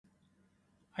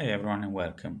Hi everyone and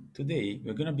welcome. Today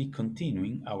we're going to be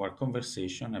continuing our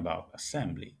conversation about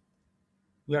assembly.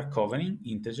 We are covering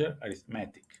integer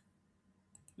arithmetic.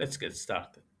 Let's get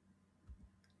started.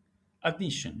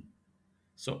 Addition.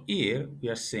 So here we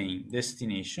are saying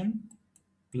destination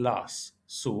plus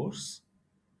source,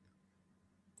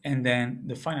 and then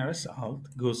the final result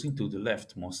goes into the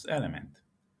leftmost element.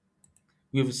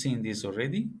 We've seen this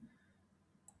already.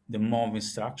 The move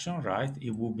instruction, right?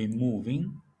 It will be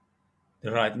moving the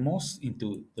rightmost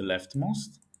into the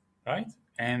leftmost, right?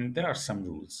 And there are some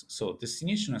rules. So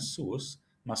destination and source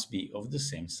must be of the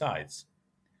same size.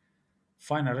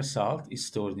 Final result is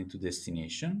stored into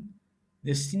destination.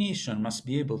 Destination must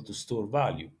be able to store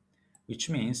value, which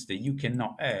means that you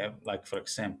cannot have, like for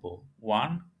example,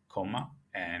 1, comma,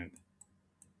 and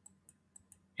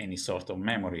any sort of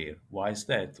memory here. Why is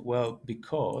that? Well,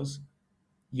 because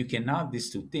you can add these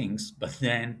two things, but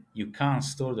then you can't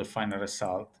store the final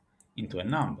result into a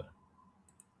number.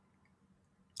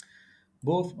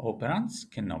 Both operands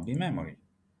cannot be memory.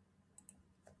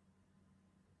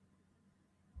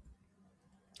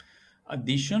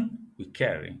 Addition with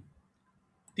carry.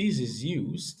 This is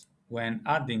used when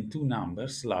adding two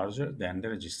numbers larger than the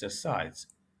register size.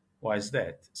 Why is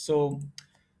that? So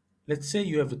let's say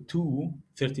you have two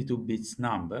 32 bits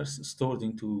numbers stored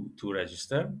into two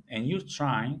register and you're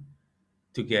trying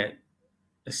to get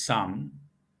a sum,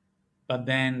 but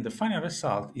then the final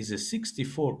result is a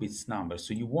 64 bits number,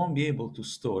 so you won't be able to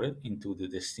store it into the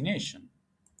destination,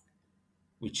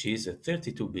 which is a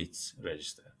 32 bits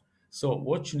register. So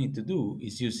what you need to do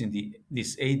is using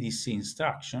this ADC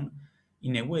instruction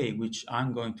in a way which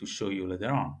I'm going to show you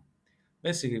later on.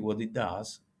 Basically what it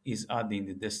does is adding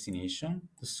the destination,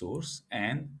 the source,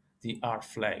 and the R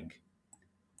flag,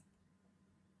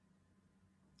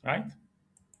 right?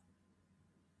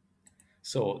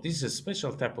 So this is a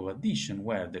special type of addition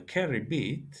where the carry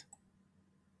bit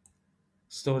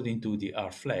stored into the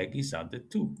R flag is added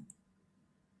too.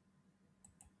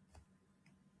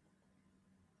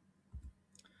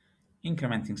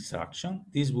 Increment instruction,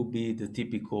 this would be the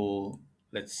typical,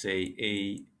 let's say,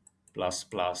 A++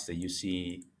 that you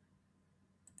see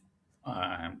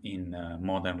in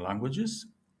modern languages.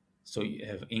 So you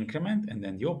have increment and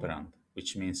then the operand,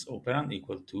 which means operand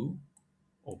equal to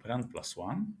operand plus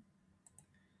 1.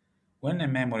 When a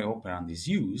memory operand is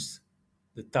used,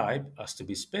 the type has to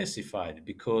be specified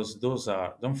because those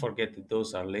are, don't forget that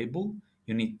those are labeled.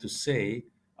 You need to say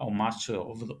how much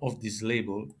of this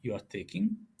label you are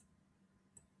taking,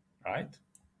 right?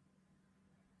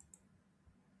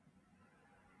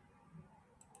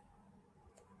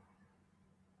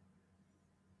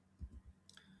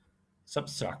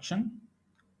 Subtraction.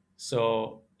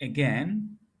 So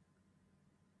again,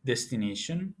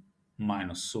 destination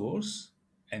minus source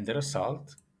and the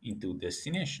result into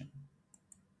destination.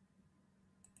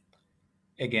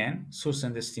 Again, source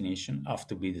and destination have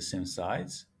to be the same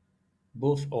size.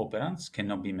 Both operands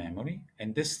cannot be memory,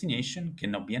 and destination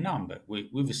cannot be a number.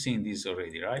 We've seen this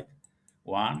already, right?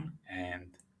 1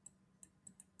 and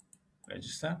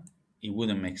register. It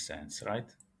wouldn't make sense, right?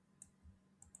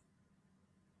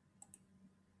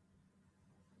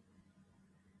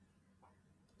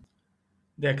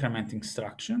 Decrement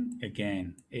instruction,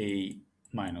 again, a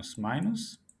minus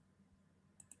minus.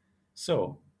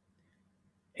 So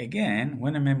again,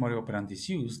 when a memory operand is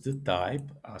used, the type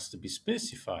has to be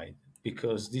specified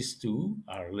because these two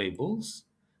are labels.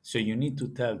 So you need to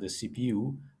tell the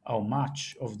CPU how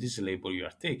much of this label you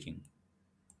are taking,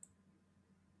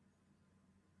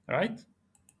 right?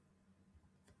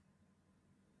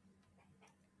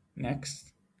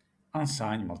 Next,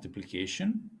 unsigned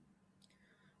multiplication.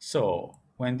 So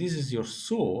when this is your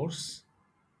source,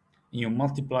 you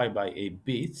multiply by 8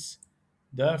 bits,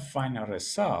 the final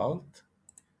result,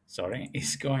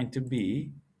 is going to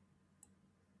be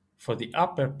for the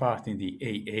upper part in the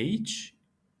AH,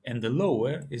 and the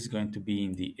lower is going to be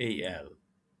in the AL,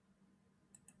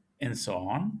 and so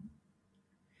on.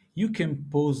 You can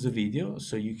pause the video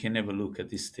so you can have a look at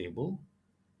this table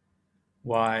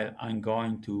while I'm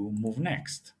going to move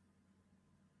next.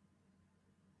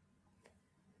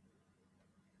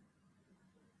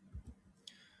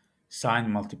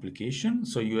 Sign multiplication.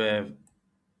 So you have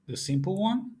the simple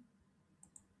one,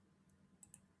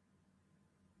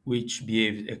 which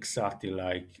behaves exactly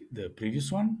like the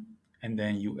previous one. And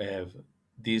then you have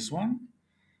this one.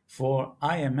 For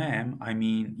IMM, I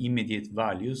mean immediate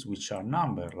values, which are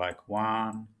numbered like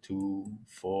 1, 2,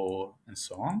 4, and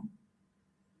so on.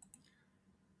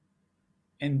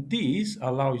 And this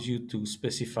allows you to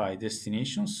specify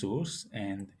destination, source,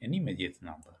 and an immediate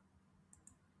number.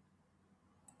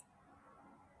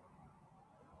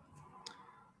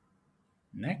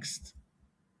 Next,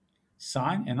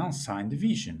 signed and unsigned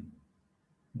division.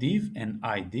 Div and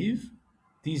idiv.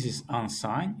 This is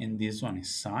unsigned and this one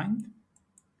is signed.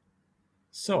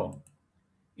 So,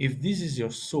 if this is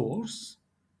your source,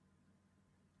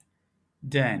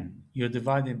 then you're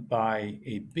divided by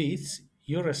 8 bits,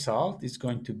 your result is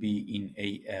going to be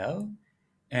in AL,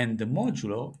 and the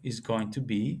modulo is going to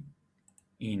be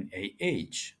in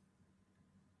AH,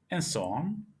 and so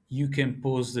on. You can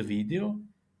pause the video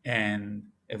and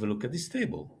have a look at this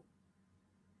table.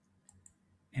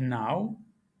 And now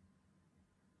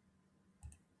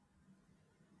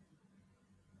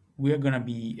we are going to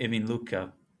be having a look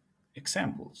at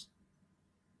examples.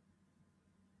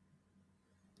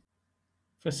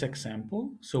 First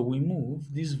example, so we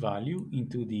move this value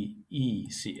into the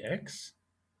ECX,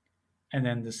 and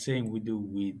then the same we do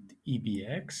with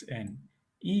EBX and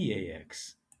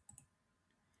EAX.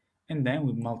 And then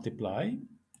we multiply,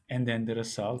 and then the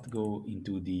result go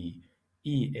into the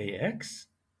EAX,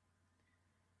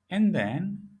 and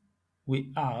then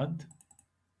we add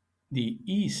the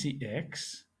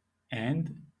ECX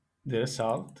and the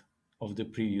result of the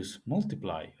previous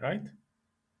multiply, right?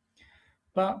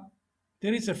 But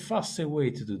there is a faster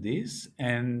way to do this,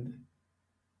 and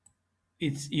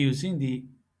it's using the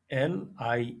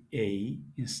LIA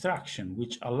instruction,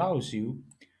 which allows you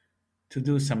to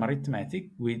do some arithmetic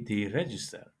with the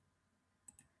register.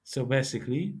 So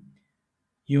basically,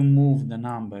 you move the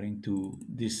number into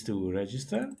these two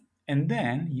registers, and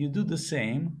then you do the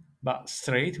same but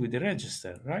straight with the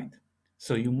register, right?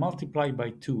 So you multiply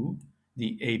by 2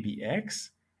 the ABX,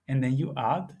 and then you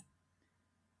add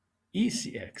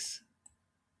ECX.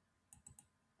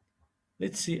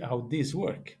 Let's see how this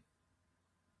works.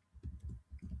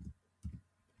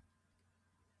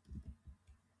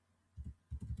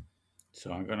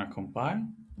 So I'm gonna compile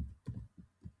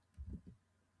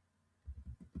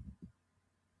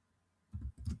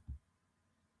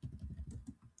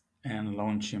and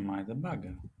launching my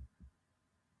debugger.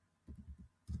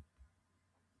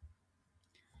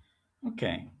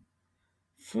 Okay,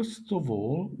 first of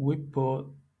all, we put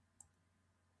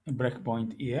a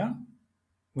breakpoint here,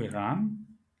 we run,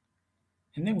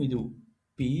 and then we do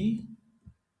P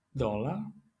dollar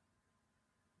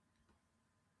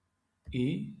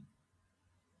E.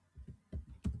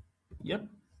 Yep,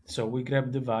 so we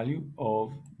grab the value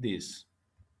of this,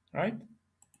 right?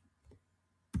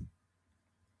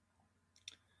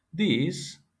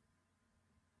 This,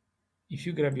 if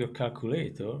you grab your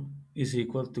calculator, is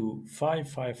equal to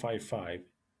 5555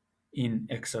 in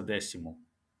hexadecimal,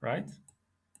 right?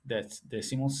 That's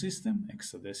decimal system,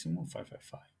 hexadecimal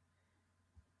 555,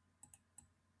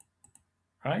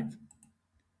 right?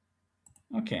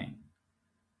 Okay,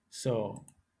 so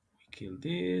we kill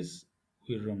this,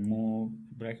 we remove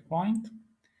the breakpoint.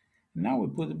 Now we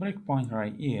put the breakpoint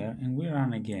right here and we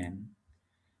run again.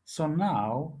 So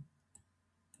now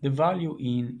the value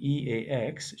in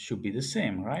EAX should be the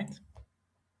same, right?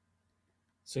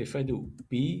 So if I do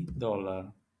P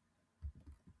dollar,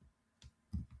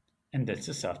 and that's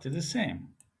exactly the same,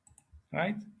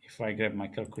 right? If I grab my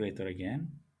calculator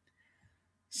again.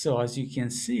 So as you can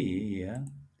see here,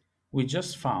 we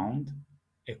just found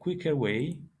a quicker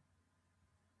way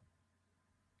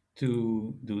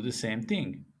to do the same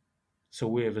thing. So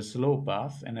we have a slow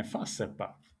path and a faster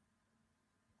path.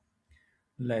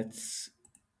 Let's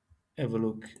have a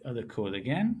look at the code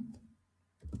again.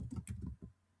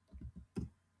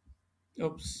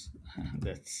 Oops,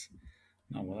 that's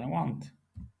not what I want.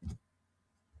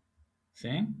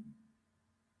 See?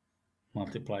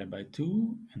 Multiply by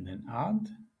 2 and then add.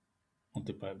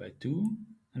 Multiply by 2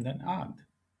 and then add.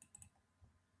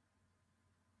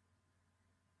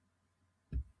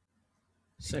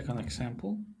 Second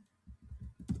example.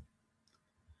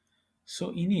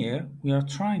 So in here, we are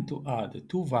trying to add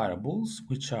two variables,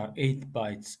 which are 8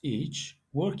 bytes each,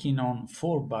 working on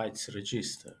 4 bytes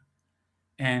register.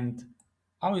 And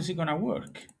how is it going to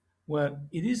work? Well,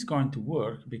 it is going to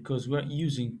work because we're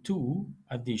using two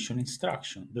addition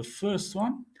instructions. The first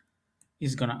one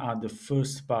is going to add the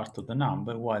first part of the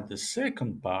number, while the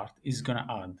second part is going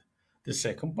to add the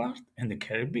second part and the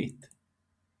carry bit.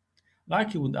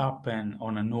 Like it would happen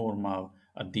on a normal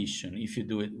addition if you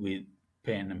do it with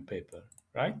pen and paper,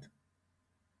 right?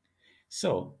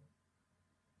 So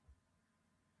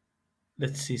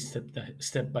let's see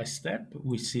step by step.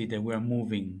 We see that we're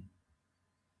moving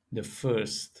the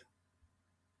first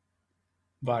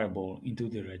variable into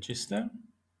the register,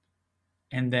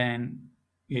 and then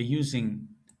we are using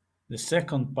the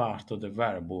second part of the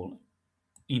variable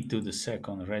into the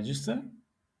second register,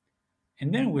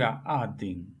 and then we are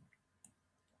adding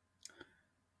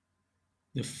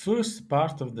the first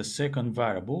part of the second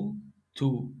variable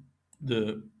to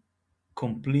the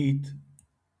complete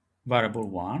variable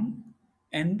 1,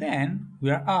 and then we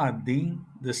are adding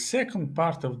the second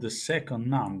part of the second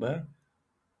number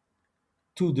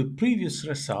to the previous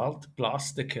result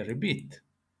plus the carry bit.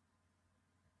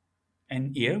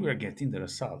 And here we are getting the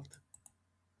result.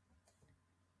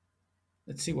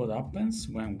 Let's see what happens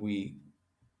when we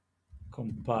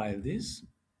compile this.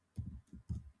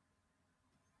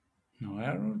 No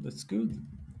error, that's good.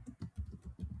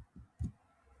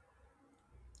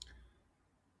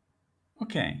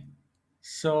 Okay,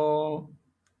 so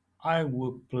I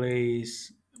will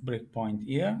place breakpoint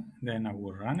here, then I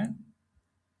will run it,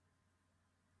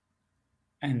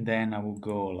 and then I will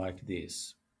go like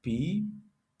this: P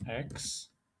X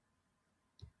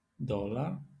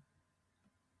dollar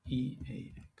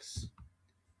EAX.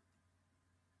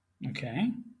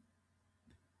 Okay,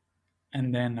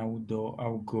 and then I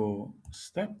will go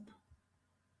step,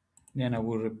 then I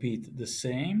will repeat the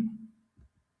same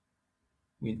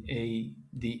with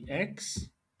ADX,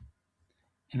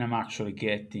 and I'm actually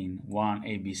getting one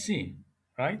ABC,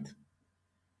 right?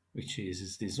 Which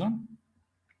is this one.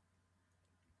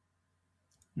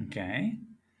 Okay.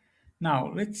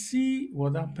 Now let's see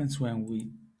what happens when we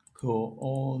go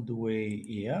all the way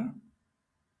here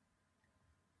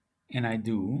and I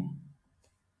do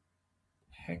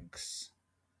hex.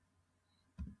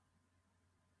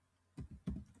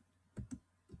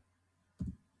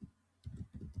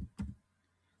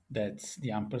 That's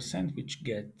the ampersand, which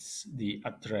gets the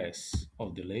address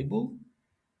of the label.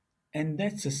 And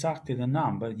that's exactly the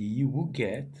number that you would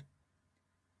get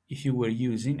if you were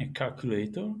using a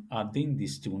calculator adding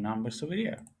these two numbers over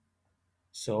here.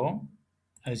 So,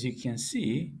 as you can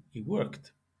see, it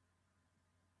worked.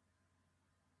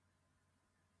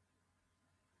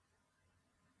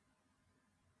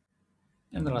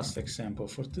 And the last example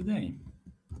for today.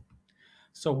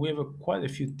 So we have quite a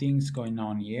few things going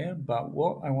on here, but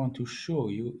what I want to show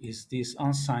you is this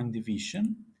unsigned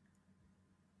division.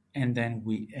 And then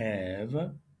we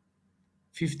have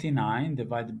 59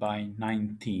 divided by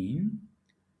 19.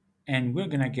 And we're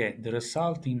going to get the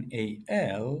result in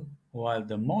AL while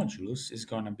the modulus is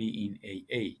going to be in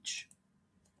AH.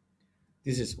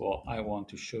 This is what I want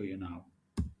to show you now.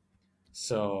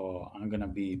 So I'm going to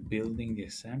be building the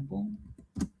example.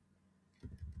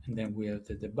 And then we have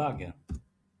the debugger.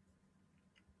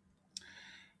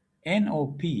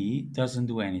 NOP doesn't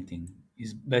do anything.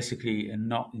 It's basically a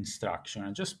not instruction.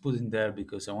 I just put in there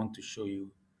because I want to show you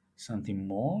something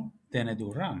more. Then I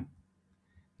do run.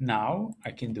 Now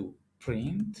I can do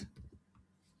print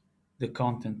the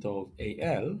content of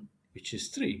AL, which is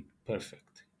 3.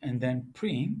 Perfect. And then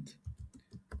print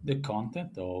the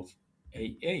content of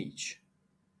AH,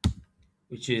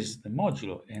 which is the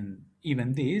modulo. And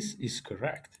even this is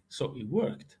correct. So it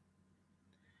worked.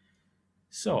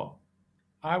 So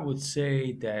I would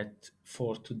say that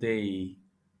for today,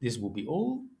 this will be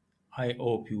all. I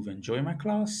hope you've enjoyed my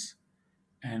class,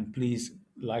 and please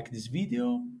like this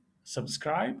video,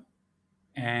 subscribe,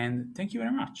 and thank you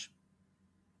very much.